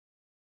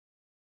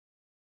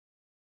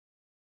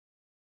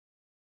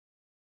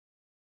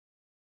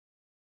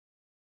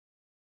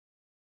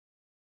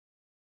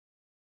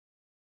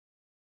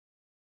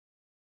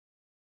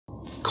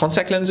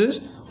contact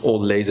lenses or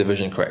laser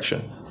vision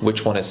correction?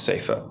 Which one is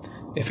safer?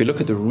 If you look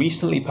at the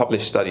recently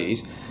published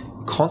studies,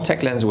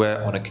 contact lens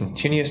wear on a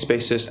continuous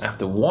basis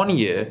after 1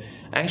 year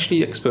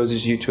actually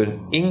exposes you to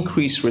an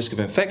increased risk of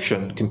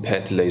infection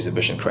compared to laser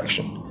vision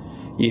correction.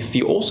 If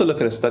you also look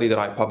at a study that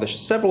I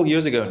published several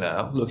years ago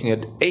now, looking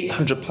at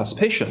 800 plus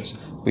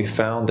patients, we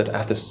found that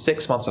after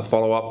 6 months of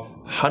follow-up,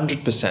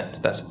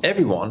 100%, that's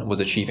everyone, was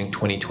achieving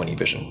 20/20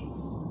 vision.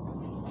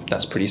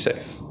 That's pretty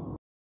safe.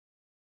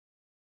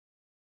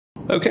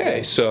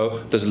 Okay,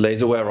 so does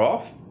laser wear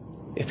off?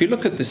 If you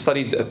look at the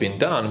studies that have been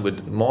done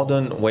with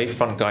modern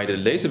wavefront guided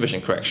laser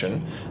vision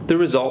correction, the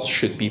results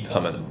should be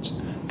permanent.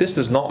 This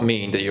does not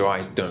mean that your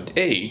eyes don't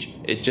age,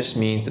 it just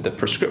means that the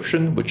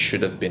prescription, which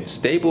should have been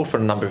stable for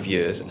a number of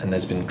years and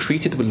has been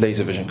treated with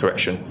laser vision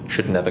correction,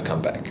 should never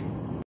come back.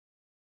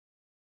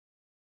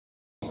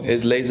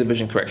 Is laser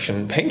vision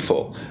correction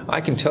painful?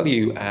 I can tell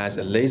you as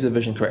a laser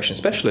vision correction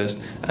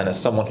specialist and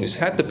as someone who's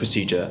had the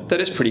procedure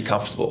that it's pretty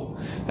comfortable.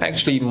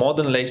 Actually,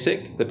 modern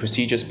LASIK, the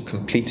procedure is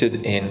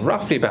completed in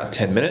roughly about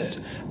 10 minutes,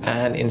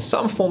 and in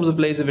some forms of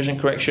laser vision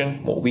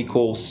correction, what we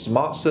call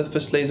smart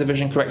surface laser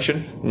vision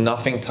correction,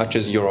 nothing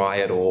touches your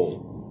eye at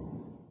all.